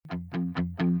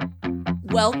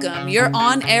Welcome. You're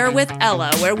on air with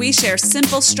Ella, where we share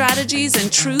simple strategies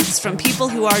and truths from people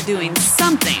who are doing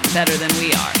something better than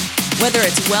we are. Whether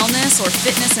it's wellness or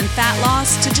fitness and fat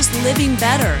loss, to just living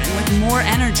better and with more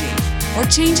energy, or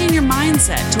changing your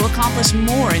mindset to accomplish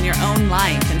more in your own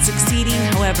life and succeeding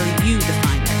however you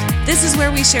define it. This is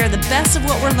where we share the best of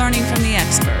what we're learning from the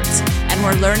experts, and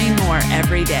we're learning more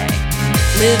every day.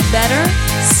 Live better,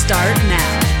 start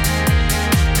now.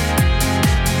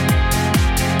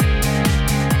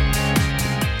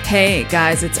 Hey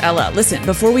guys, it's Ella. Listen,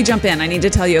 before we jump in, I need to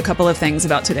tell you a couple of things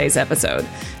about today's episode.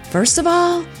 First of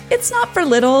all, it's not for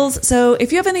littles, so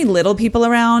if you have any little people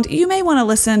around, you may want to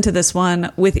listen to this one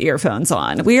with earphones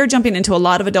on. We are jumping into a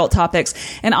lot of adult topics,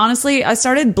 and honestly, I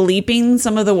started bleeping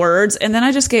some of the words, and then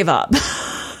I just gave up.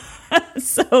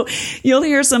 So you'll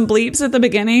hear some bleeps at the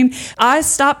beginning. I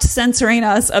stopped censoring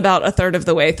us about a third of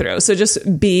the way through. So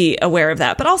just be aware of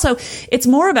that. But also, it's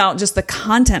more about just the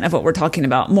content of what we're talking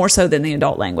about, more so than the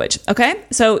adult language. Okay?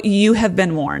 So you have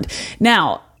been warned.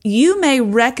 Now, you may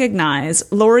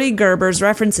recognize Lori Gerber's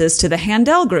references to the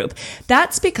Handel Group.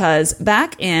 That's because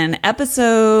back in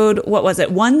episode,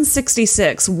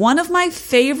 166, one of my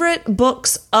favorite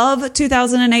books of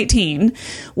 2018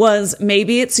 was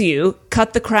Maybe It's You,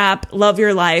 Cut the Crap, Love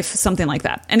Your Life, something like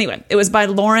that. Anyway, it was by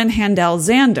Lauren Handel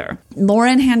Zander.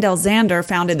 Lauren Handel Zander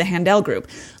founded the Handel Group.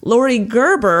 Lori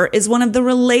Gerber is one of the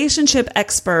relationship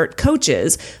expert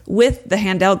coaches with the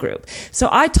Handel Group. So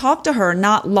I talked to her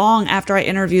not long after I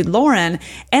interviewed Lauren,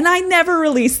 and I never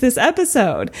released this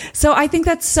episode. So I think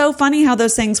that's so funny how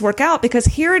those things work out, because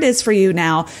here it is for you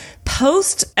now.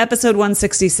 Post episode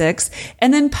 166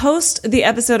 and then post the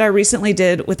episode I recently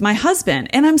did with my husband.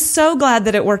 And I'm so glad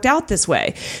that it worked out this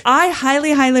way. I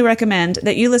highly, highly recommend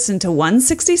that you listen to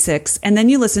 166 and then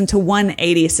you listen to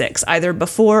 186, either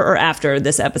before or after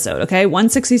this episode. Okay.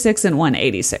 166 and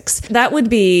 186. That would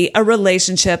be a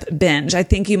relationship binge. I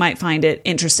think you might find it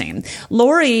interesting.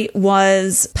 Lori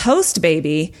was post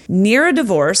baby, near a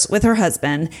divorce with her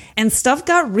husband, and stuff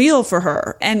got real for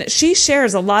her. And she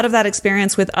shares a lot of that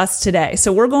experience with us today.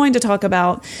 So we're going to talk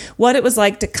about what it was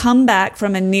like to come back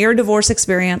from a near divorce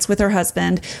experience with her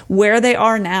husband, where they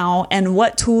are now, and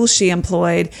what tools she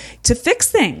employed to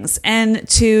fix things and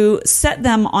to set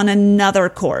them on another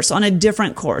course, on a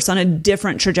different course, on a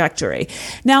different trajectory.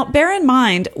 Now, bear in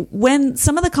mind, when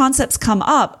some of the concepts come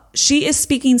up, she is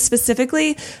speaking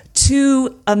specifically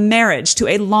to a marriage, to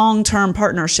a long-term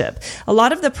partnership. A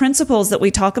lot of the principles that we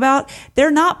talk about,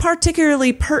 they're not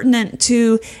particularly pertinent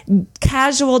to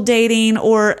casual dating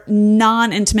or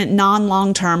non-intimate,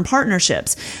 non-long-term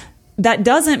partnerships. That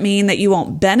doesn't mean that you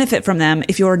won't benefit from them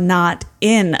if you're not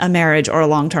in a marriage or a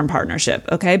long-term partnership.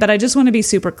 Okay. But I just want to be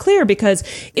super clear, because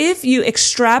if you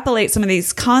extrapolate some of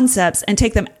these concepts and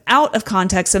take them out of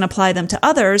context and apply them to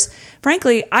others,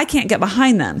 frankly, I can't get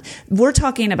behind them. We're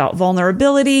talking about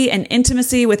vulnerability and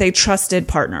intimacy with a trusted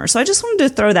partner. So I just wanted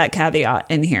to throw that caveat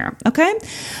in here. Okay.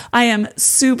 I am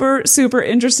super, super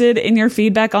interested in your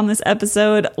feedback on this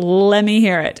episode. Let me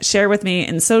hear it. Share with me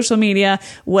in social media,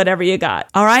 whatever you got.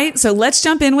 All right. So let's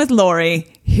jump in with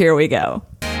Lori. Here we go.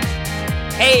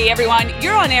 Hey everyone,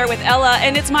 you're on air with Ella,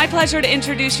 and it's my pleasure to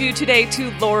introduce you today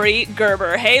to Lori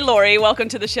Gerber. Hey Lori, welcome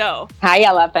to the show. Hi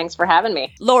Ella, thanks for having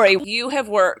me. Lori, you have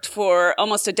worked for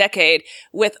almost a decade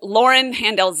with Lauren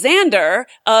Handel Zander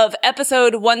of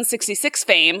episode 166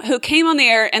 fame, who came on the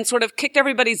air and sort of kicked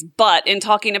everybody's butt in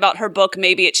talking about her book,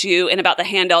 Maybe It's You, and about the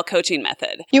Handel coaching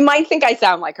method. You might think I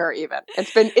sound like her even.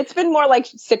 It's been more like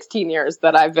 16 years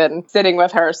that I've been sitting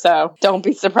with her, so don't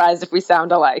be surprised if we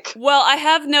sound alike. Well, I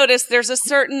have noticed there's a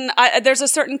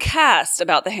certain cast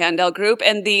about the Handel Group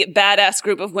and the badass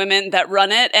group of women that run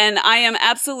it. And I am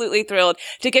absolutely thrilled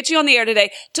to get you on the air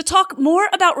today to talk more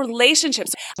about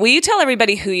relationships. Will you tell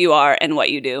everybody who you are and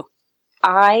what you do?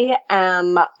 I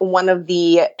am one of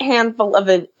the handful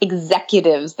of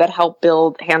executives that help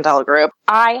build Handel Group.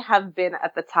 I have been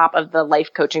at the top of the life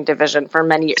coaching division for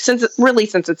many years, since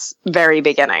its very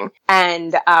beginning,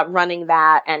 and running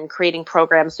that and creating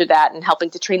programs through that and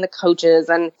helping to train the coaches.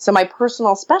 And so my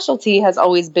personal specialty has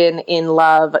always been in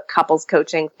love, couples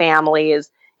coaching,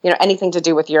 families, anything to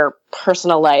do with your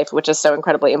personal life, which is so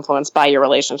incredibly influenced by your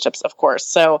relationships, of course.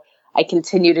 So I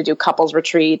continue to do couples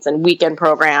retreats and weekend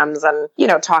programs and,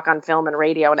 talk on film and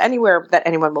radio and anywhere that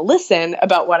anyone will listen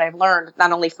about what I've learned,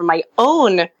 not only from my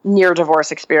own near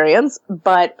divorce experience,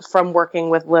 but from working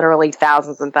with literally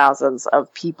thousands and thousands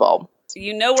of people.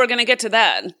 We're going to get to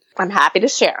that. I'm happy to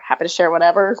share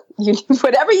whatever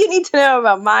you need to know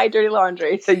about my dirty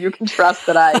laundry, so you can trust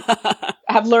that I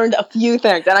have learned a few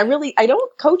things. And I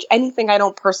don't coach anything I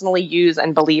don't personally use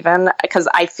and believe in, because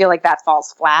I feel like that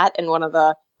falls flat in one of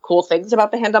the cool things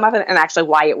about the Handel method and actually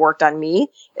why it worked on me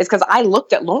is because I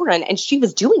looked at Lauren and she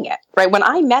was doing it, right? When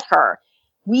I met her,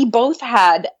 we both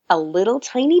had a little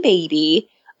tiny baby,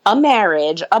 a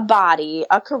marriage, a body,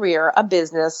 a career, a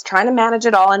business, trying to manage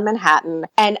it all in Manhattan.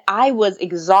 And I was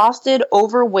exhausted,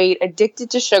 overweight,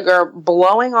 addicted to sugar,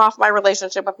 blowing off my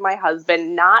relationship with my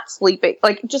husband, not sleeping.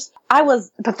 Like, just, I was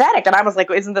pathetic. And I was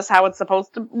like, isn't this how it's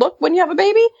supposed to look when you have a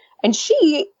baby? And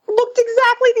she looked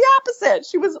exactly the opposite.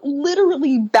 She was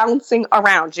literally bouncing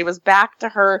around. She was back to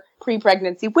her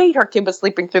pre-pregnancy weight. Her kid was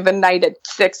sleeping through the night at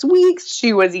 6 weeks.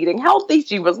 She was eating healthy.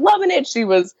 She was loving it. She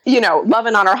was,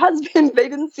 loving on her husband. They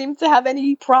didn't seem to have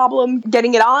any problem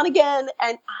getting it on again.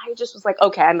 And I just was like,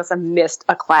 okay, I must have missed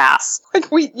a class.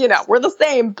 Like we're the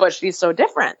same, but she's so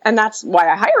different. And that's why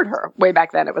I hired her way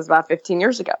back then. It was about 15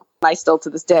 years ago. I still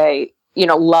to this day,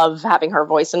 love having her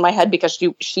voice in my head because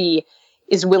she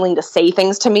is willing to say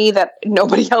things to me that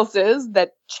nobody else is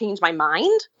that change my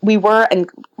mind. We were and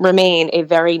remain a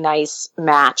very nice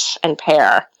match and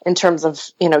pair in terms of,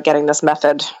 getting this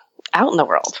method out in the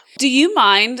world. Do you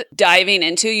mind diving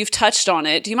into, you've touched on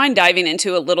it, do you mind diving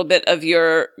into a little bit of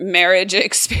your marriage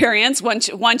experience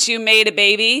once you made a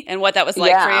baby and what that was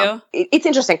like for you? It's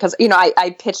interesting because,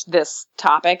 I pitched this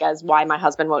topic as why my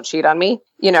husband won't cheat on me,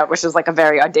 which is like a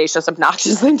very audacious,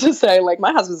 obnoxious thing to say, like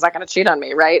my husband's not going to cheat on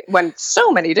me, right? When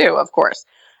so many do, of course.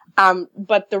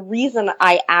 But the reason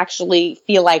I actually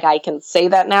feel like I can say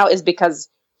that now is because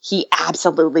he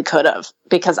absolutely could have,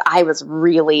 because I was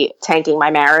really tanking my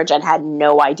marriage and had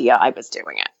no idea I was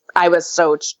doing it. I was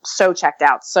so checked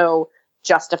out, so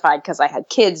justified because I had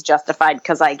kids, justified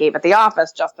because I gave at the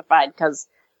office, justified because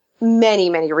many,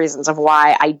 many reasons of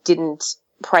why I didn't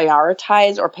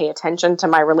prioritize or pay attention to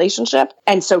my relationship.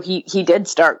 And so he did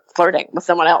start flirting with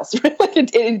someone else.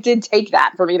 It did take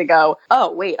that for me to go,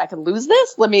 oh, wait, I can lose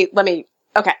this? Let me,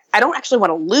 okay, I don't actually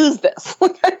want to lose this.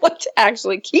 I'd like to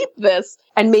actually keep this.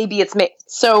 And maybe it's me.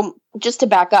 So just to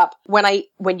back up,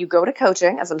 when you go to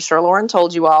coaching, as I'm sure Lauren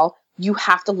told you all, you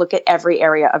have to look at every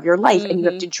area of your life and you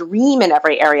have to dream in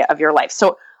every area of your life.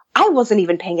 So I wasn't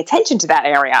even paying attention to that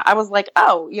area. I was like,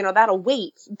 oh, that'll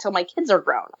wait until my kids are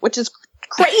grown, which is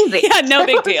crazy. Yeah, no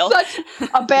big deal. Such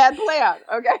a bad plan.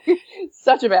 Okay.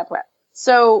 Such a bad plan.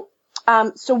 So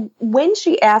when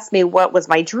she asked me what was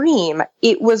my dream,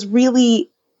 it was really,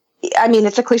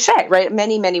 it's a cliche, right?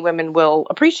 Many, many women will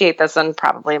appreciate this, and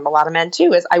probably a lot of men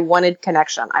too, is I wanted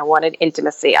connection. I wanted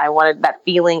intimacy. I wanted that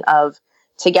feeling of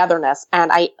togetherness.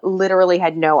 And I literally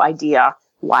had no idea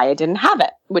why I didn't have it,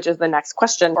 which is the next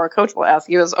question or a coach will ask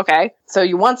you is, okay, so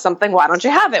you want something, why don't you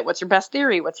have it? What's your best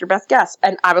theory? What's your best guess?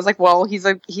 And I was like, well, he's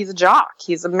a jock.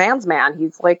 He's a man's man.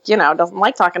 He's like, doesn't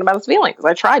like talking about his feelings.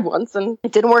 I tried once and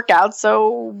it didn't work out.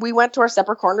 So we went to our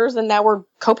separate corners and now we're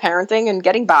co-parenting and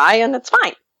getting by and it's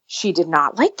fine. She did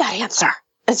not like that answer.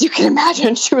 As you can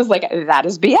imagine, she was like, that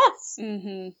is BS.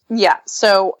 Mm-hmm. Yeah.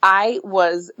 So I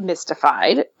was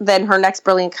mystified. Then her next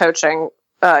brilliant coaching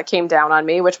came down on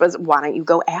me, which was, why don't you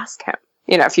go ask him?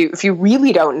 If you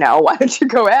really don't know, why don't you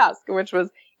go ask? Which was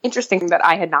interesting that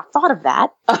I had not thought of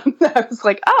that. I was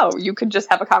like, oh, you could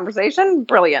just have a conversation?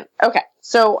 Brilliant. Okay.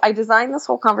 So I designed this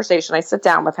whole conversation. I sit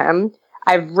down with him.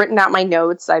 I've written out my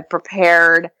notes. I've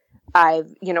prepared.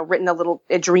 I've, written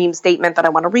a dream statement that I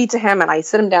want to read to him, and I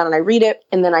sit him down and I read it.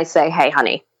 And then I say, hey,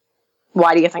 honey,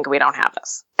 why do you think we don't have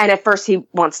this? And at first he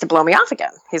wants to blow me off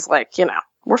again. He's like,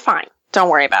 we're fine. Don't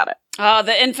worry about it. Oh,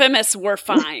 the infamous, we're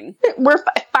fine. We're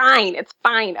fine. It's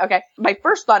fine. Okay. My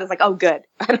first thought is like, oh, good.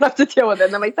 I don't have to deal with it.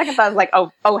 And then my second thought is like, oh,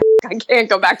 I can't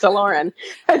go back to Lauren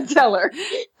and tell her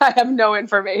I have no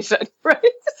information. Right.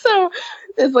 So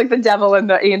it's like the devil and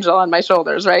the angel on my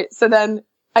shoulders. Right. So then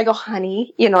I go,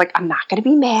 honey, I'm not going to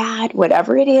be mad,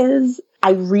 whatever it is.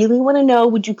 I really want to know.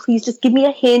 Would you please just give me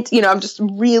a hint? I'm just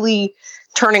really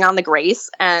turning on the grace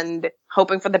and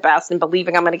hoping for the best and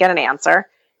believing I'm going to get an answer.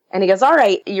 And he goes, all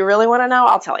right, you really want to know?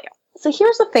 I'll tell you. So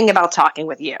here's the thing about talking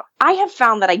with you. I have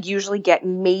found that I usually get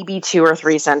maybe 2 or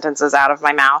 3 sentences out of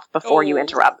my mouth before you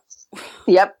interrupt.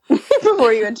 Yep.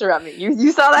 Before you interrupt me.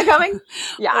 You saw that coming?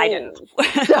 Yeah, I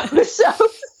didn't.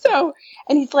 So,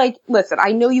 and he's like, listen,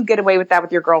 I know you get away with that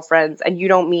with your girlfriends and you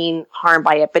don't mean harm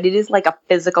by it, but it is like a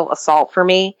physical assault for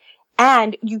me.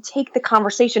 And you take the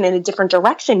conversation in a different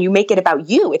direction. You make it about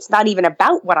you. It's not even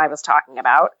about what I was talking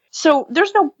about. So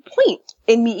there's no point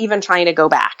in me even trying to go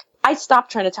back. I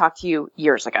stopped trying to talk to you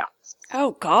years ago.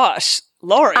 Oh, gosh.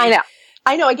 Lori. I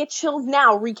know. I get chills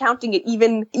now recounting it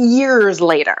even years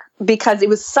later because it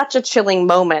was such a chilling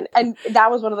moment. And that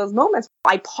was one of those moments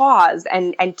I paused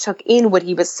and took in what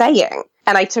he was saying.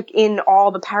 And I took in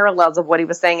all the parallels of what he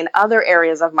was saying in other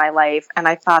areas of my life. And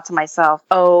I thought to myself,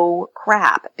 oh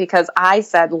crap, because I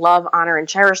said, love, honor, and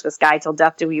cherish this guy till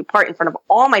death do you part in front of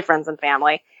all my friends and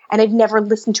family. And I've never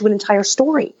listened to an entire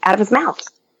story out of his mouth.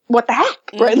 What the heck?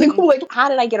 Right? Like, how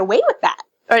did I get away with that?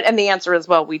 Right? And the answer is,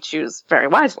 well, we choose very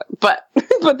wisely. But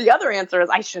the other answer is,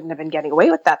 I shouldn't have been getting away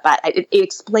with that. It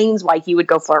explains why he would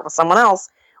go flirt with someone else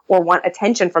or want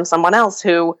attention from someone else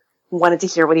who wanted to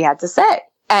hear what he had to say.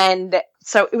 And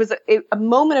so it was a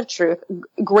moment of truth.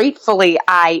 Gratefully,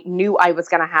 I knew I was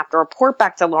going to have to report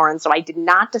back to Lauren. So I did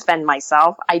not defend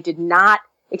myself. I did not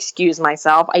excuse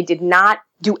myself. I did not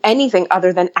do anything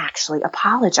other than actually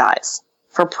apologize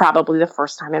for probably the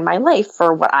first time in my life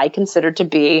for what I considered to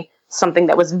be something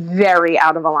that was very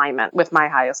out of alignment with my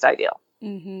highest ideal.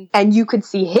 Mm-hmm. And you could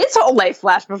see his whole life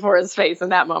flash before his face in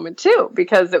that moment too,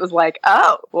 because it was like,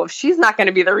 oh, well, if she's not going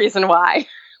to be the reason why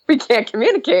we can't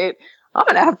communicate, I'm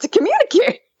going to have to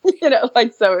communicate,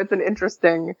 so it's an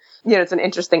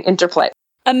interesting interplay.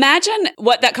 Imagine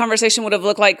what that conversation would have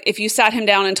looked like if you sat him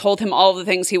down and told him all of the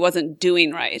things he wasn't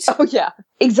doing right. Oh yeah,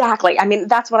 exactly. I mean,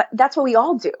 that's what we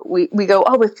all do. We go,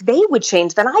 oh, if they would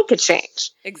change, then I could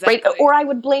change. Exactly. Right? Or I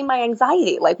would blame my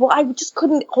anxiety. Like, well, I just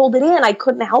couldn't hold it in. I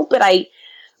couldn't help it.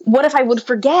 What if I would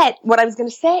forget what I was going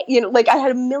to say? I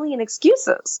had a million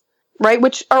excuses. Right?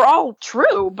 Which are all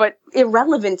true, but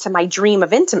irrelevant to my dream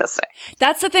of intimacy.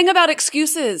 That's the thing about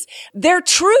excuses. They're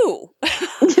true.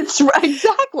 It's right.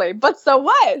 Exactly. But so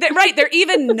what? They're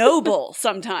even noble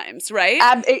sometimes, right?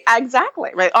 Exactly.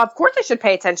 Right. Of course I should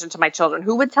pay attention to my children.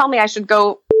 Who would tell me I should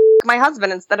go my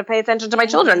husband instead of pay attention to my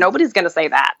children? Nobody's going to say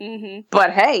that. Mm-hmm.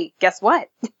 But hey, guess what?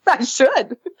 I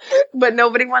should. But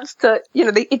nobody wants to,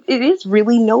 it is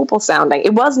really noble sounding.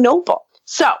 It was noble.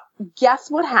 So guess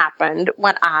what happened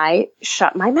when I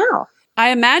shut my mouth? I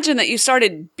imagine that you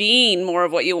started being more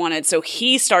of what you wanted. So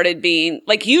he started being,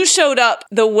 like, you showed up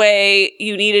the way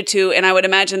you needed to. And I would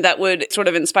imagine that would sort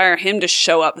of inspire him to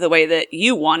show up the way that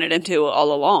you wanted him to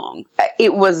all along.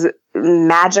 It was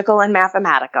magical and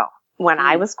mathematical. When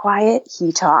I was quiet,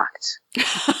 he talked.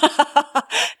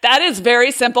 That is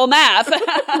very simple math.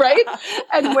 Right?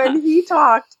 And when he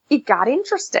talked, it got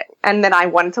interesting. And then I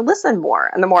wanted to listen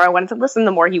more. And the more I wanted to listen,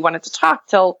 the more he wanted to talk,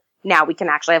 till now we can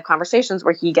actually have conversations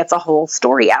where he gets a whole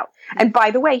story out. And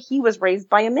by the way, he was raised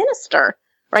by a minister,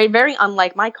 right? Very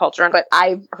unlike my culture. But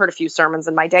I've heard a few sermons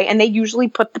in my day, and they usually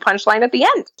put the punchline at the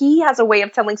end. He has a way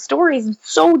of telling stories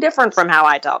so different from how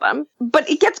I tell them, but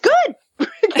it gets good.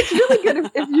 It's really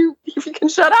good if you can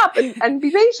shut up and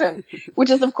be patient, which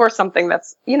is, of course, something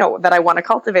that's, that I want to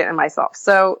cultivate in myself.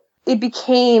 So it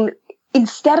became,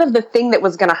 instead of the thing that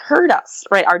was going to hurt us,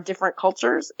 right, our different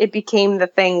cultures, it became the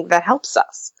thing that helps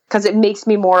us, because it makes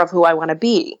me more of who I want to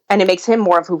be. And it makes him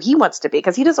more of who he wants to be,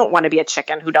 because he doesn't want to be a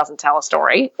chicken who doesn't tell a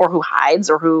story or who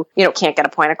hides or who, can't get a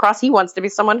point across. He wants to be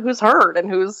someone who's heard and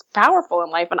who's powerful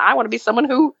in life. And I want to be someone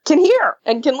who can hear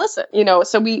and can listen,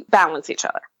 so we balance each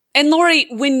other. And Lori,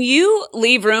 when you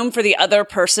leave room for the other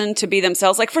person to be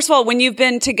themselves, like, first of all, when you've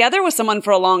been together with someone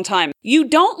for a long time, you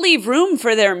don't leave room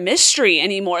for their mystery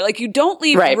anymore. Like, you don't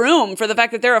leave room for the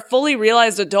fact that they're a fully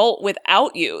realized adult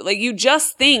without you. Like, you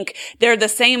just think they're the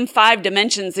same 5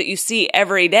 dimensions that you see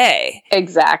every day.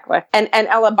 Exactly. And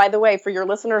Ella, by the way, for your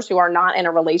listeners who are not in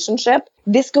a relationship,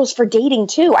 this goes for dating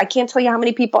too. I can't tell you how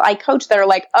many people I coach that are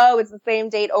like, oh, it's the same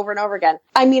date over and over again.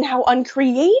 I mean, how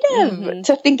uncreative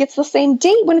to think it's the same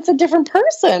date when it's a different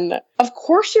person. Of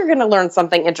course you're going to learn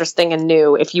something interesting and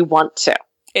new if you want to.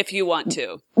 If you want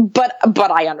to. But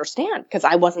I understand, because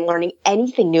I wasn't learning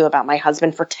anything new about my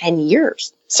husband for 10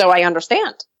 years. So I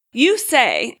understand. You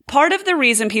say part of the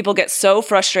reason people get so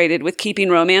frustrated with keeping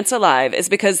romance alive is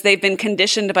because they've been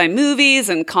conditioned by movies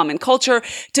and common culture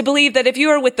to believe that if you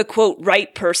are with the, quote,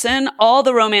 right person, all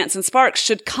the romance and sparks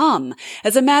should come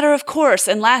as a matter of course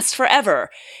and last forever.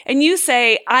 And you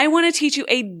say, I want to teach you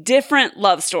a different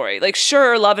love story. Like,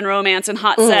 sure, love and romance and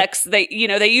hot sex, they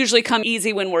usually come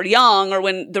easy when we're young or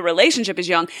when the relationship is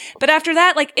young. But after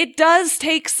that, like, it does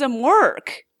take some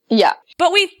work. Yeah.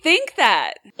 But we think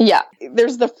that. Yeah.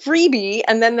 There's the freebie,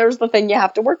 and then there's the thing you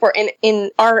have to work for. And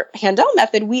in our Handel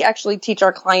method, we actually teach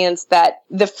our clients that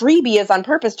the freebie is on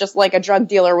purpose, just like a drug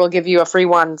dealer will give you a free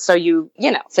one. So you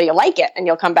like it and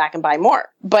you'll come back and buy more.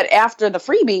 But after the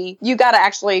freebie, you got to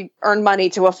actually earn money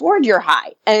to afford your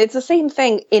high. And it's the same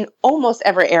thing in almost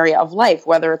every area of life,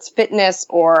 whether it's fitness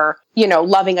or,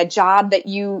 loving a job that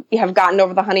you have gotten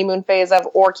over the honeymoon phase of,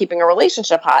 or keeping a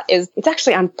relationship hot. It's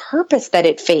actually on purpose that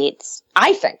it fades.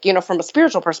 I think, from a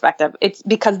spiritual perspective, it's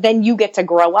because then you get to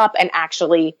grow up and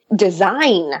actually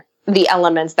design the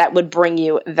elements that would bring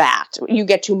you that. You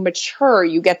get to mature.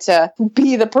 You get to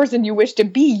be the person you wish to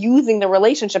be, using the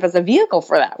relationship as a vehicle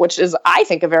for that, which is, I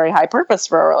think, a very high purpose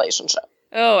for a relationship.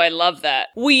 Oh, I love that.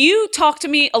 Will you talk to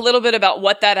me a little bit about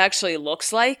what that actually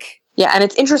looks like? Yeah, and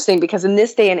it's interesting because in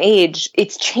this day and age,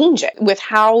 it's changing with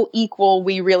how equal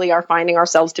we really are finding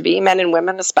ourselves to be, men and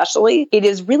women especially. It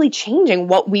is really changing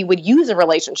what we would use a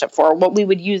relationship for, what we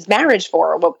would use marriage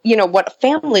for, what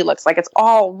family looks like. It's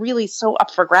all really so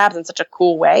up for grabs in such a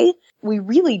cool way. We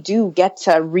really do get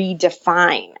to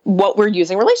redefine what we're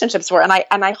using relationships for. And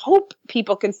I hope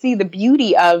people can see the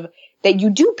beauty of that.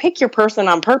 You do pick your person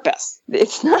on purpose.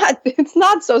 It's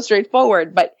not so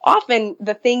straightforward, but often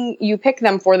the thing you pick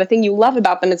them for, the thing you love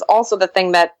about them, is also the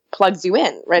thing that plugs you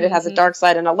in, right? It has a dark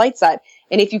side and a light side.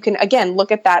 And if you can, again,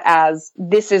 look at that as,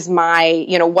 this is my,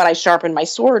 what I sharpen my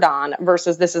sword on,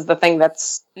 versus this is the thing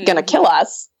that's going to kill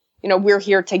us. We're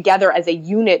here together as a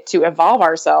unit to evolve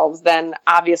ourselves, then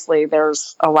obviously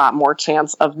there's a lot more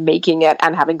chance of making it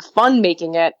and having fun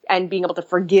making it, and being able to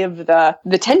forgive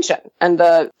the tension and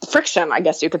the friction, I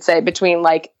guess you could say, between,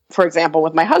 like, for example,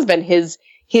 with my husband,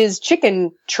 his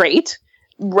chicken trait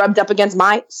rubbed up against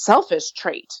my selfish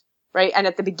trait. Right. And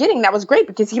at the beginning, that was great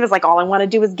because he was like, all I want to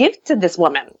do is give to this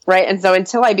woman. Right. And so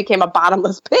until I became a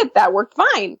bottomless pit, that worked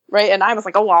fine. Right. And I was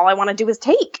like, oh, all I want to do is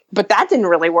take. But that didn't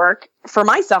really work for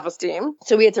my self-esteem.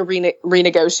 So we had to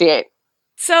renegotiate.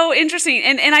 So interesting.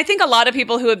 And I think a lot of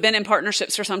people who have been in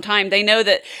partnerships for some time, they know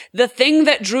that the thing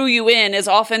that drew you in is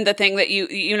often the thing that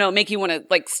make you want to,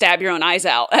 like, stab your own eyes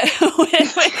out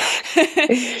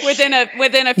within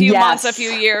a few months, a few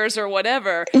years, or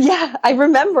whatever. Yeah. I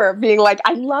remember being like,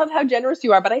 I love how generous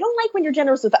you are, but I don't like when you're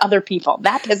generous with other people.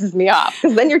 That pisses me off,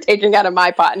 because then you're taking out of my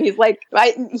pot. And he's like,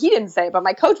 he didn't say it, but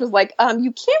my coach was like,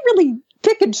 you can't really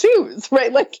pick and choose,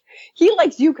 right? Like, he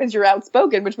likes you because you're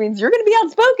outspoken, which means you're going to be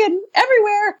outspoken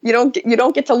everywhere. You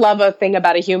don't get to love a thing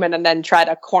about a human and then try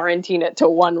to quarantine it to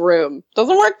one room.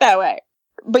 Doesn't work that way.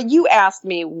 But you asked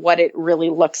me what it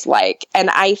really looks like. And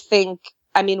I think,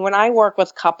 when I work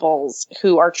with couples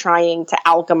who are trying to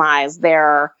alchemize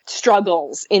their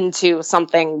struggles into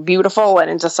something beautiful and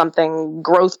into something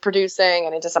growth producing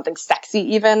and into something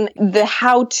sexy even, the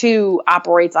how-to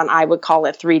operates on, I would call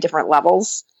it, 3 different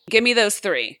levels. Give me those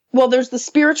 3. Well, there's the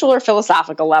spiritual or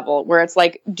philosophical level, where it's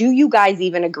like, do you guys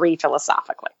even agree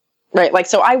philosophically? Right? Like,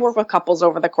 so I work with couples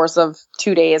over the course of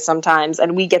 2 days sometimes,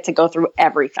 and we get to go through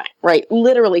everything, right?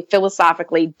 Literally,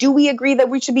 philosophically, do we agree that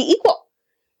we should be equal?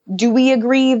 Do we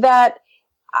agree that,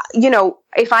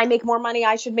 if I make more money,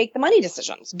 I should make the money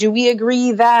decisions? Do we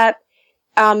agree that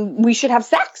we should have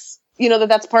sex?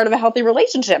 That's part of a healthy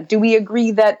relationship? Do we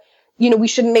agree that we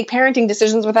shouldn't make parenting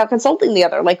decisions without consulting the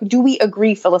other? Like, do we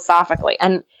agree philosophically?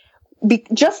 And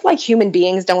just like human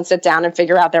beings don't sit down and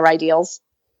figure out their ideals,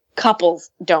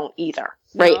 couples don't either,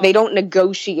 right? No. They don't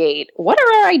negotiate. What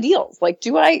are our ideals? Like,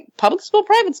 public school,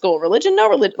 private school, religion, no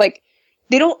religion? Like,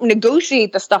 they don't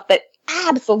negotiate the stuff that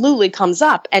absolutely comes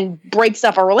up and breaks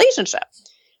up a relationship.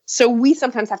 So we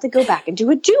sometimes have to go back and do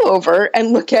a do-over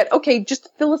and look at, okay, just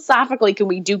philosophically, can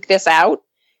we duke this out?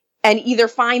 And either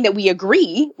find that we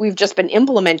agree, we've just been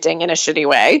implementing in a shitty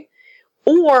way,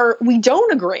 or we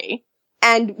don't agree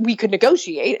and we could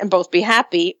negotiate and both be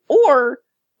happy, or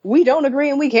we don't agree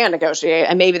and we can't negotiate,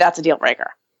 and maybe that's a deal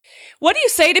breaker. What do you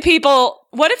say to people?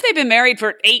 What if they've been married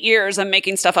for 8 years? I'm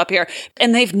making stuff up here,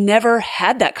 and they've never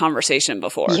had that conversation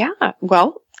before? Yeah,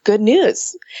 well, good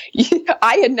news.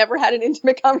 I had never had an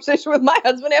intimate conversation with my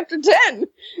husband after 10.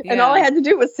 Yeah. And all I had to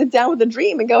do was sit down with a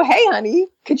dream and go, hey, honey,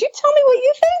 could you tell me what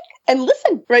you think? And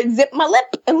listen, right? Zip my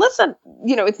lip and listen.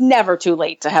 It's never too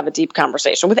late to have a deep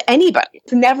conversation with anybody.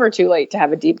 It's never too late to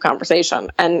have a deep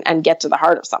conversation and get to the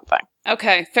heart of something.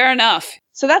 Okay, fair enough.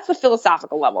 So that's the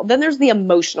philosophical level. Then there's the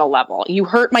emotional level. You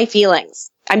hurt my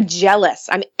feelings. I'm jealous.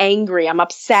 I'm angry. I'm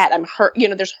upset. I'm hurt.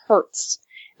 There's hurts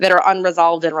that are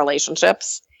unresolved in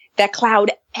relationships that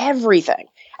cloud everything.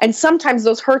 And sometimes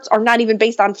those hurts are not even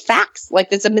based on facts. Like,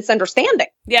 it's a misunderstanding.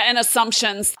 Yeah, and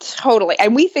assumptions. Totally.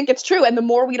 And we think it's true. And the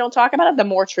more we don't talk about it, the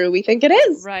more true we think it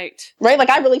is. Right. Right? Like,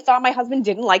 I really thought my husband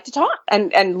didn't like to talk.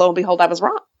 And lo and behold, I was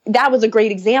wrong. That was a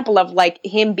great example of, like,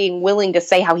 him being willing to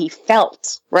say how he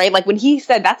felt. Right? Like, when he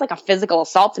said that's like a physical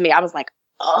assault to me, I was like,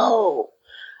 oh,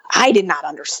 I did not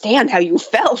understand how you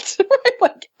felt.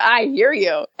 Like, I hear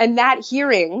you. And that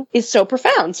hearing is so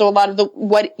profound. So a lot of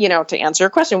to answer your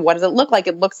question, what does it look like?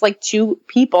 It looks like 2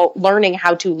 people learning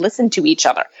how to listen to each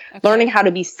other, learning how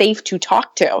to be safe to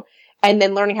talk to. and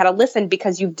then learning how to listen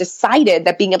because you've decided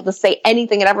that being able to say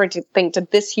anything and everything to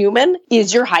this human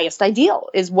is your highest ideal,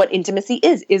 is what intimacy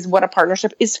is what a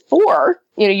partnership is for.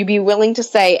 You know, you be willing to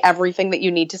say everything that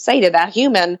you need to say to that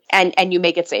human, and you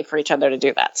make it safe for each other to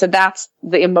do that. So that's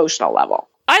the emotional level.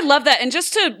 I love that. And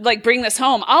just to like bring this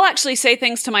home, I'll actually say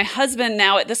things to my husband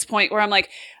now at this point where I'm like,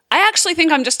 I actually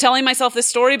think I'm just telling myself this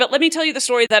story, but let me tell you the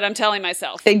story that I'm telling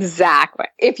myself. Exactly.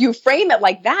 If you frame it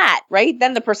like that, right,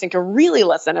 then the person can really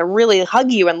listen and really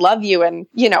hug you and love you and,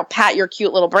 you know, pat your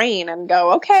cute little brain and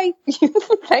go, okay,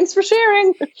 thanks for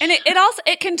sharing. And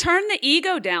it can turn the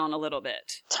ego down a little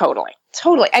bit. Totally.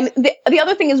 And the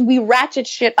other thing is we ratchet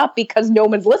shit up because no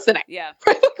one's listening. Yeah.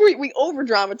 we over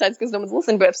dramatize because no one's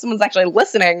listening. But if someone's actually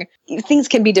listening, things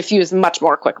can be diffused much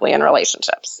more quickly in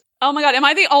relationships. Oh my God. Am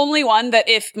I the only one that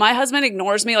if my husband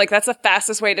ignores me, like that's the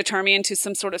fastest way to turn me into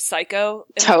some sort of psycho?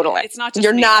 Totally. It's not just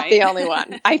You're me, not right? the only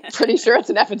one. I'm pretty sure it's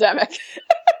an epidemic.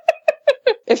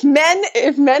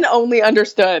 If men only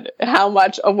understood how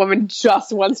much a woman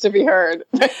just wants to be heard,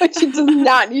 she does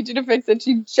not need you to fix it.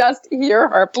 She just hear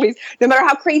her, please. No matter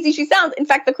how crazy she sounds. In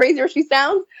fact, the crazier she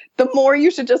sounds, the more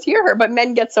you should just hear her. But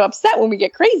men get so upset when we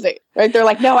get crazy, right? They're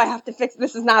like, no, I have to fix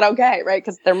this. Is not okay, right?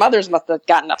 Because their mothers must have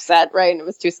gotten upset, right? And it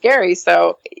was too scary.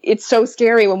 So it's so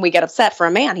scary when we get upset for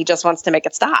a man. He just wants to make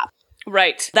it stop.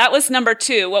 Right. That was number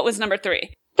 2. What was number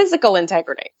 3? Physical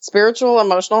integrity, spiritual,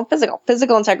 emotional, and physical.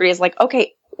 Physical integrity is like,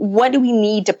 okay, what do we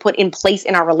need to put in place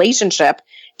in our relationship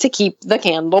to keep the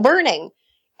candle burning?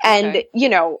 And, you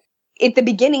know, at the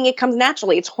beginning, it comes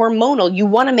naturally. It's hormonal. You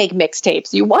want to make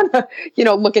mixtapes. You want to, you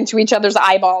know, look into each other's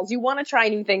eyeballs. You want to try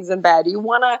new things in bed. You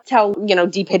want to tell, you know,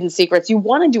 deep hidden secrets. You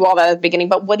want to do all that at the beginning.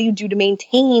 But what do you do to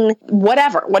maintain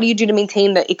whatever? What do you do to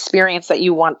maintain the experience that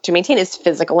you want to maintain is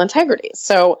physical integrity.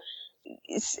 So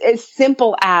it's as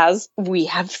simple as we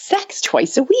have sex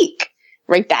twice a week.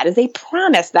 Right? That is a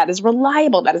promise. That is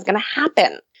reliable. That is going to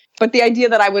happen. But the idea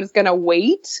that I was going to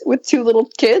wait with 2 little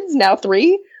kids, now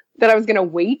 3, that I was going to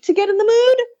wait to get in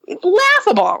the mood,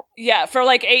 laughable. Yeah, for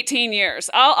like 18 years.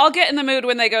 I'll get in the mood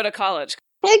when they go to college.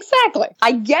 Exactly.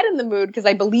 I get in the mood because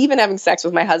I believe in having sex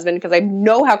with my husband, because I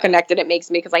know how connected it makes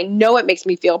me, because I know it makes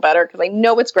me feel better, because I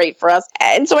know it's great for us.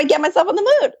 And so I get myself in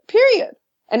the mood, period.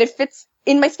 And it fits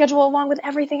in my schedule along with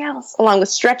everything else, along with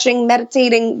stretching,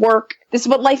 meditating, work. This is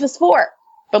what life is for.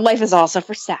 But life is also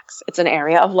for sex. It's an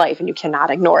area of life and you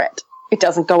cannot ignore it. It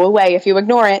doesn't go away if you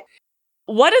ignore it.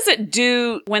 What does it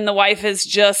do when the wife is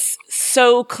just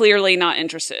so clearly not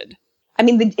interested? I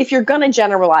mean, if you're going to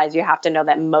generalize, you have to know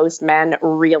that most men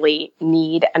really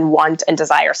need and want and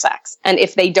desire sex. And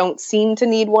if they don't seem to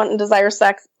need, want, and desire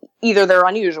sex, either they're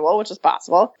unusual, which is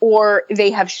possible, or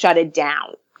they have shut it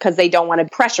down because they don't want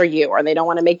to pressure you, or they don't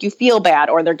want to make you feel bad,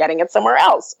 or they're getting it somewhere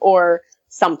else, or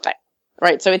something.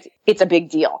 Right. So it's a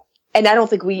big deal. And I don't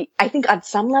think I think on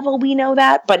some level we know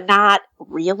that, but not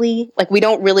really. Like we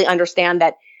don't really understand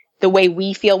that the way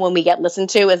we feel when we get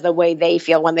listened to is the way they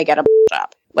feel when they get a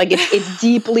job. Like it's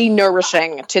deeply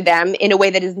nourishing to them in a way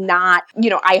that is not,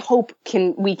 you know, I hope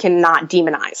we cannot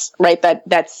demonize, right?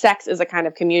 That sex is a kind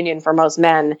of communion for most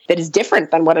men that is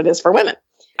different than what it is for women.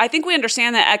 I think we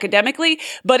understand that academically,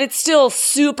 but it's still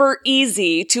super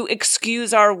easy to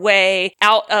excuse our way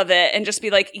out of it and just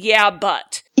be like, yeah,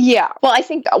 but. Yeah. Well, I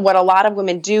think what a lot of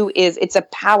women do is it's a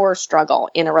power struggle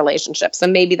in a relationship. So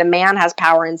maybe the man has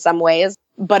power in some ways,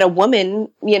 but a woman,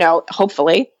 you know,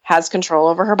 hopefully has control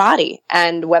over her body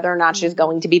and whether or not she's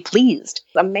going to be pleased.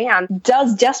 A man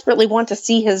does desperately want to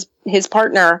see his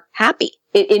partner happy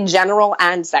in general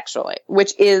and sexually,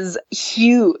 which is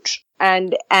huge.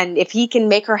 And if he can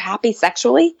make her happy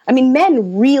sexually, I mean,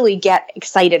 men really get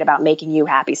excited about making you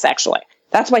happy sexually.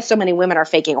 That's why so many women are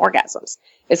faking orgasms,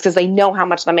 is because they know how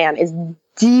much the man is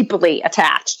deeply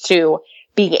attached to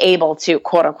being able to,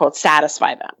 quote unquote,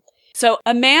 satisfy them. So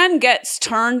a man gets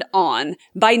turned on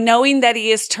by knowing that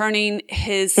he is turning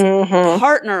his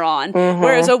partner on,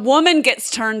 whereas a woman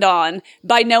gets turned on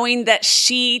by knowing that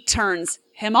she turns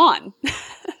him on.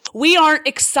 We aren't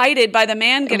excited by the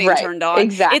man getting turned on.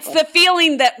 Exactly. It's the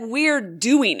feeling that we're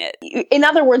doing it. In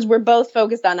other words, we're both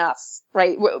focused on us,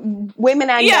 right? Women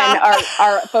and men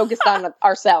are focused on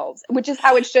ourselves, which is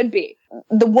how it should be.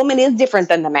 The woman is different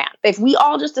than the man. If we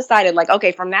all just decided like,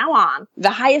 okay, from now on,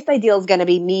 the highest ideal is going to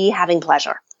be me having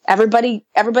pleasure. Everybody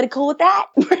cool with that?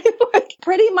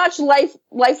 Pretty much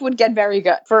life would get very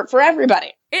good for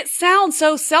everybody. It sounds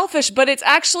so selfish, but it's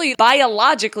actually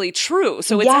biologically true.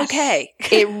 So it's okay.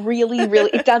 It really,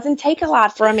 it doesn't take a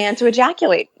lot for a man to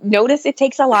ejaculate. Notice it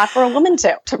takes a lot for a woman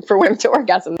for women to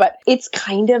orgasm, but it's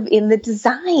kind of in the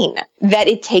design that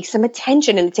it takes some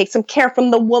attention and it takes some care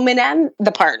from the woman and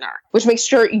the partner, which makes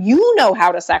sure you know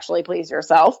how to sexually please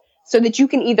yourself so that you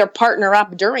can either partner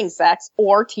up during sex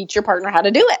or teach your partner how to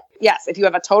do it. Yes, if you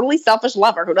have a totally selfish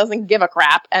lover who doesn't give a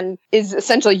crap and is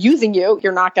essentially using you,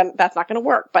 that's not going to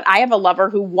work. But I have a lover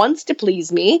who wants to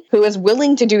please me, who is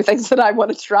willing to do things that I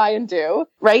want to try and do,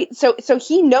 right? So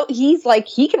he's like,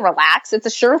 he can relax. It's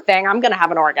a sure thing. I'm going to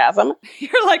have an orgasm.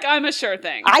 You're like, I'm a sure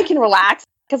thing. I can relax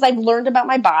because I've learned about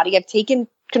my body. I've taken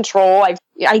control.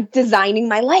 I'm designing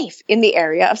my life in the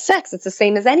area of sex. It's the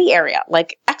same as any area,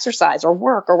 like exercise or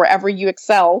work or wherever you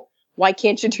excel. Why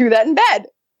can't you do that in bed?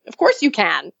 Of course you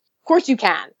can. Of course you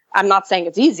can. I'm not saying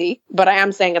it's easy, but I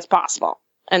am saying it's possible.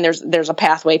 And there's a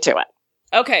pathway to it.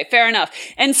 Okay, fair enough.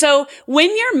 And so when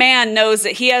your man knows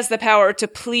that he has the power to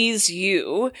please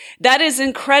you, that is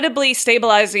incredibly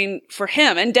stabilizing for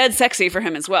him and dead sexy for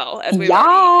him as well, as we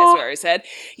already said.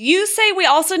 You say we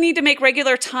also need to make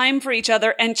regular time for each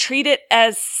other and treat it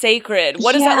as sacred.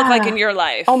 What does that look like in your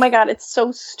life? Oh my God, it's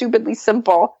so stupidly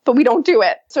simple, but we don't do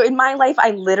it. So in my life,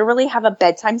 I literally have a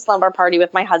bedtime slumber party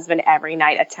with my husband every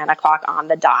night at 10 o'clock on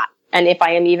the dot. And if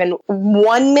I am even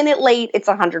 1 minute late, it's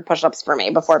 100 push-ups for me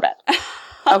before bed.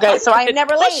 Okay, so I'm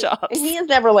never late. And he is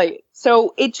never late.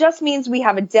 So it just means we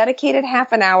have a dedicated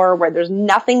half an hour where there's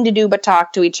nothing to do but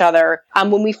talk to each other.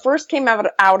 When we first came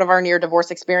out of our near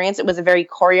divorce experience, it was a very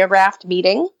choreographed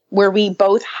meeting where we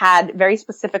both had very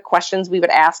specific questions we would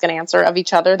ask and answer of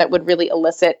each other that would really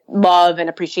elicit love and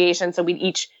appreciation. So we'd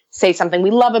each say something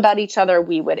we love about each other.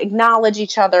 We would acknowledge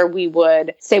each other. We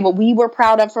would say what we were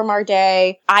proud of from our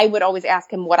day. I would always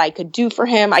ask him what I could do for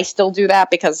him. I still do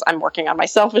that because I'm working on my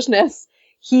selfishness.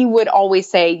 He would always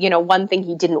say, one thing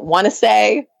he didn't want to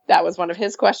say. That was one of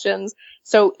his questions.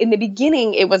 So in the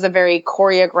beginning, it was a very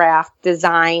choreographed,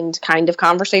 designed kind of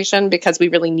conversation because we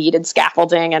really needed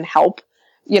scaffolding and help,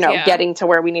 getting to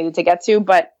where we needed to get to.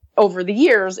 But over the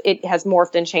years, it has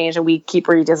morphed and changed and we keep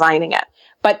redesigning it.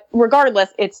 But regardless,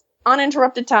 it's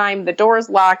uninterrupted time. The door is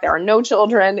locked. There are no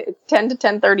children. It's 10 to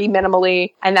 10:30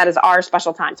 minimally. And that is our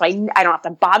special time. So I don't have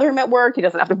to bother him at work. He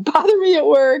doesn't have to bother me at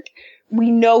work. We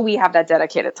know we have that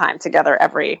dedicated time together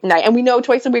every night. And we know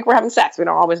twice a week we're having sex. We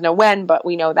don't always know when, but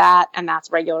we know that. And that's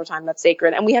regular time. That's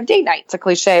sacred. And we have date night. It's a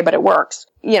cliche, but it works.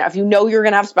 If you know you're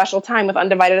going to have special time with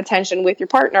undivided attention with your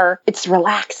partner, it's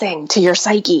relaxing to your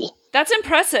psyche. That's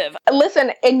impressive.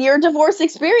 Listen, and your divorce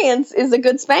experience is a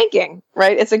good spanking,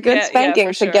 right? It's a good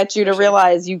spanking to get you to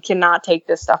realize you cannot take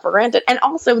this stuff for granted. And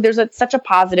also there's such a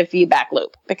positive feedback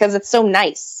loop because it's so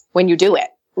nice when you do it.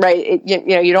 Right.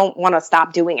 You don't want to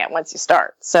stop doing it once you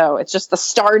start. So it's just the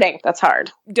starting that's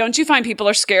hard. Don't you find people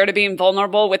are scared of being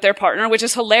vulnerable with their partner, which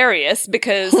is hilarious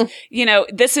because,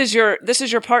 this is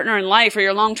your partner in life or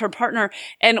your long-term partner.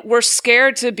 And we're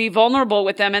scared to be vulnerable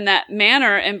with them in that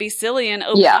manner and be silly and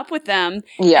open up with them.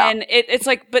 Yeah. And it's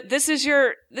like, but this is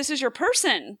your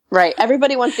person. Right.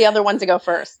 Everybody wants the other one to go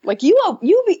first. Like you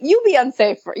be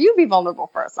unsafe. You be vulnerable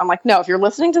first. I'm like, no, if you're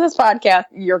listening to this podcast,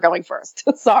 you're going first.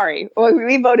 Sorry.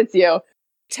 We voted to you.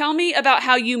 Tell me about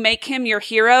how you make him your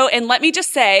hero. And let me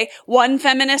just say, one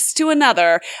feminist to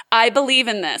another, I believe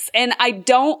in this. And I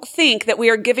don't think that we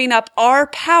are giving up our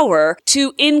power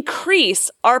to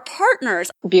increase our partners.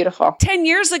 Beautiful. 10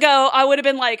 years ago, I would have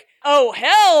been like, oh,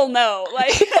 hell no.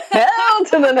 Like hell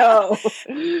to the no.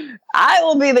 I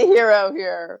will be the hero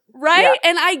here. Right? Yeah.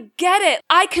 And I get it.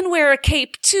 I can wear a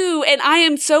cape too. And I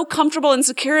am so comfortable and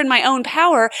secure in my own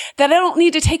power that I don't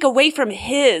need to take away from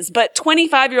his. But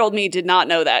 25-year-old me did not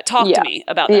know that. Talk to me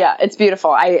about that. Yeah, it's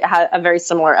beautiful. I had a very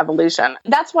similar evolution.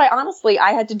 That's why, honestly,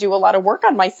 I had to do a lot of work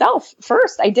on myself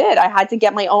first. I did. I had to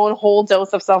get my own whole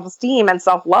dose of self-esteem and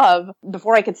self-love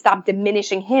before I could stop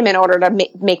diminishing him in order to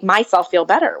make myself feel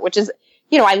better, which is,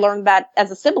 I learned that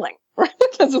as a sibling, right?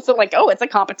 Because it's like, oh, it's a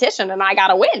competition and I got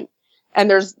to win. And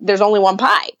there's only one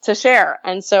pie to share.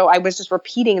 And so I was just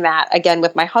repeating that again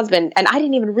with my husband. And I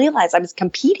didn't even realize I was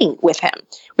competing with him,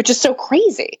 which is so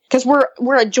crazy because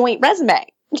we're a joint resume.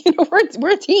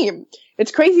 We're a team.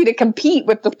 It's crazy to compete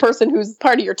with the person who's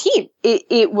part of your team.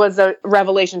 It was a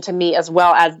revelation to me as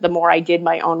well as the more I did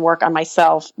my own work on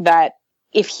myself that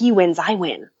if he wins, I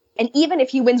win. And even if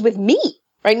he wins with me,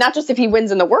 right? Not just if he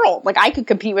wins in the world. Like I could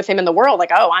compete with him in the world.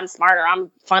 Like, oh, I'm smarter.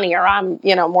 I'm funnier. I'm,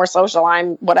 more social.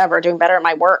 I'm whatever, doing better at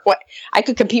my work. I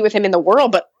could compete with him in the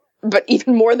world, but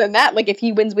even more than that, like if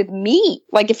he wins with me,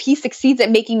 like if he succeeds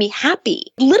at making me happy,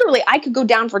 literally I could go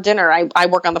down for dinner. I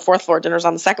work on the 4th floor, dinner's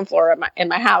on the 2nd floor in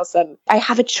my house. And I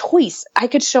have a choice. I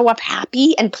could show up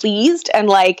happy and pleased and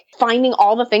like finding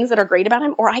all the things that are great about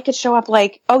him. Or I could show up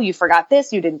like, oh, you forgot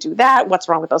this. You didn't do that. What's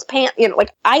wrong with those pants?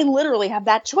 Like I literally have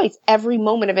that choice every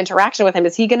moment of interaction with him.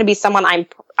 Is he going to be someone I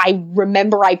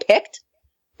remember I picked?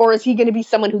 Or is he going to be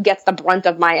someone who gets the brunt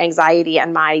of my anxiety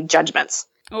and my judgments?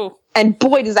 Oh. And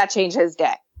boy, does that change his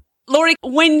day. Lori,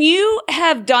 when you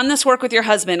have done this work with your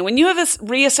husband, when you have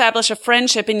reestablished a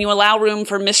friendship and you allow room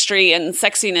for mystery and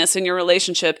sexiness in your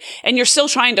relationship, and you're still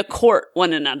trying to court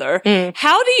one another,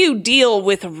 how do you deal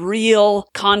with real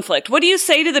conflict? What do you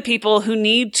say to the people who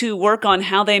need to work on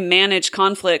how they manage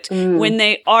conflict when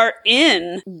they are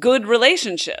in good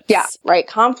relationships? Yeah, right.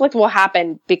 Conflict will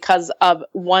happen because of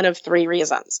one of three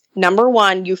reasons. Number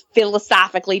one, you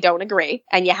philosophically don't agree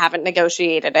and you haven't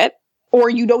negotiated it. Or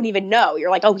you don't even know. You're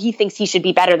like, oh, he thinks he should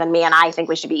be better than me and I think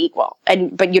we should be equal.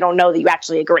 But you don't know that you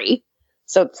actually agree.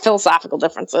 So philosophical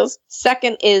differences.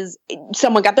 Second is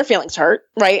someone got their feelings hurt,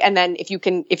 right? And then if you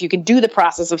can do the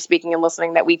process of speaking and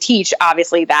listening that we teach,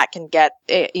 obviously that can get,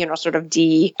 sort of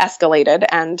de-escalated,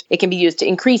 and it can be used to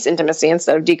increase intimacy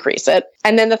instead of decrease it.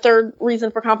 And then the third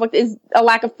reason for conflict is a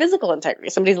lack of physical integrity.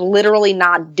 Somebody's literally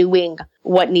not doing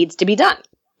what needs to be done.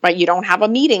 Right? You don't have a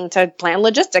meeting to plan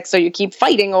logistics, so you keep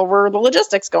fighting over the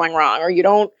logistics going wrong, or you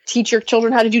don't teach your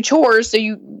children how to do chores, so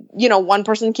one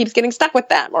person keeps getting stuck with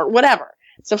them, or whatever.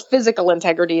 So physical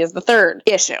integrity is the third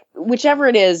issue. Whichever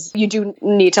it is, you do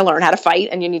need to learn how to fight,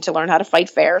 and you need to learn how to fight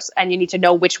fair, and you need to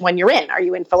know which one you're in. Are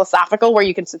you in philosophical, where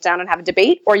you can sit down and have a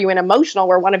debate, or are you in emotional,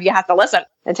 where one of you has to listen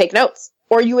and take notes?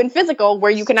 Or are you in physical, where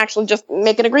you can actually just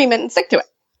make an agreement and stick to it?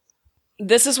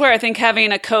 This is where I think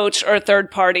having a coach or a third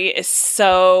party is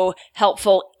so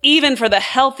helpful, even for the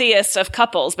healthiest of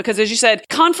couples, because as you said,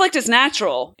 conflict is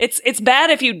natural. It's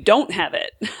bad if you don't have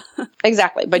it.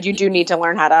 Exactly. But you do need to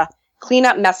learn how to clean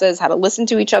up messes, how to listen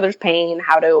to each other's pain,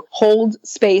 how to hold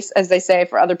space, as they say,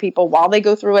 for other people while they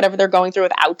go through whatever they're going through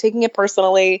without taking it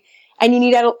personally. And you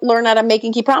need to learn how to make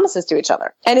and keep promises to each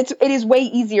other. And it is way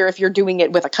easier if you're doing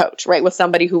it with a coach, right? With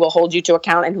somebody who will hold you to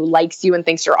account and who likes you and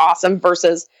thinks you're awesome,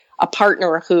 versus a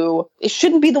partner who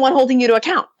shouldn't be the one holding you to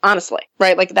account, honestly,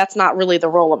 right? Like, that's not really the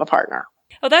role of a partner.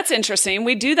 Oh, that's interesting.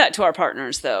 We do that to our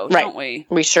partners, though, right. Don't we?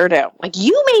 We sure do. Like,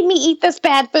 you made me eat this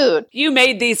bad food. You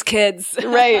made these kids.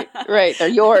 Right. They're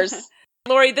yours.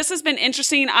 Lori, this has been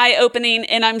interesting, eye-opening,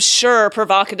 and I'm sure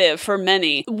provocative for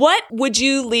many. What would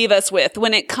you leave us with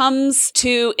when it comes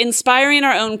to inspiring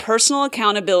our own personal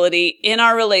accountability in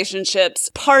our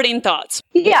relationships? Parting thoughts.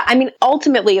 Yeah, I mean,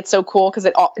 ultimately, it's so cool because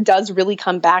it does really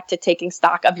come back to taking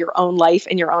stock of your own life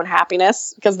and your own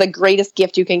happiness, because the greatest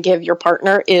gift you can give your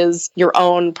partner is your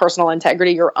own personal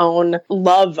integrity, your own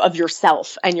love of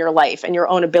yourself and your life, and your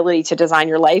own ability to design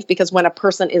your life. Because when a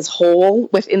person is whole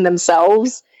within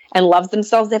themselves and loves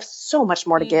themselves, they have so much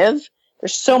more to give.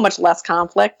 There's so much less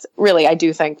conflict. Really, I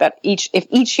do think that if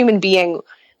each human being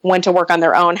went to work on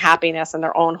their own happiness and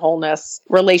their own wholeness,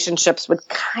 relationships would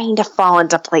kind of fall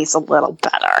into place a little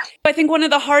better. I think one of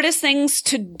the hardest things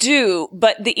to do,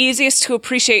 but the easiest to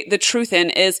appreciate the truth in,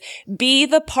 is be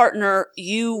the partner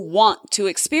you want to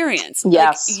experience.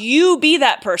 Yes. Like, you be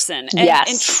that person. And,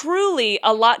 yes. And truly,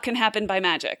 a lot can happen by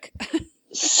magic.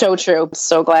 So true.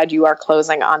 So glad you are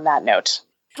closing on that note.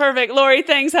 Perfect. Lori,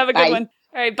 thanks. Have a good one.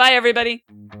 All right. Bye, everybody.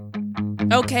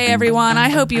 Okay, everyone. I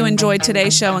hope you enjoyed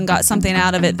today's show and got something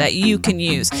out of it that you can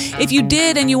use. If you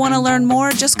did and you want to learn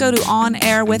more, just go to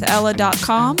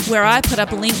onairwithella.com, where I put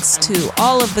up links to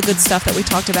all of the good stuff that we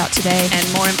talked about today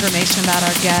and more information about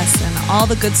our guests and all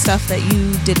the good stuff that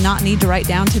you did not need to write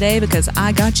down today, because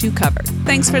I got you covered.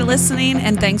 Thanks for listening,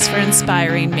 and thanks for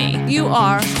inspiring me. You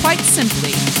are, quite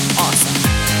simply,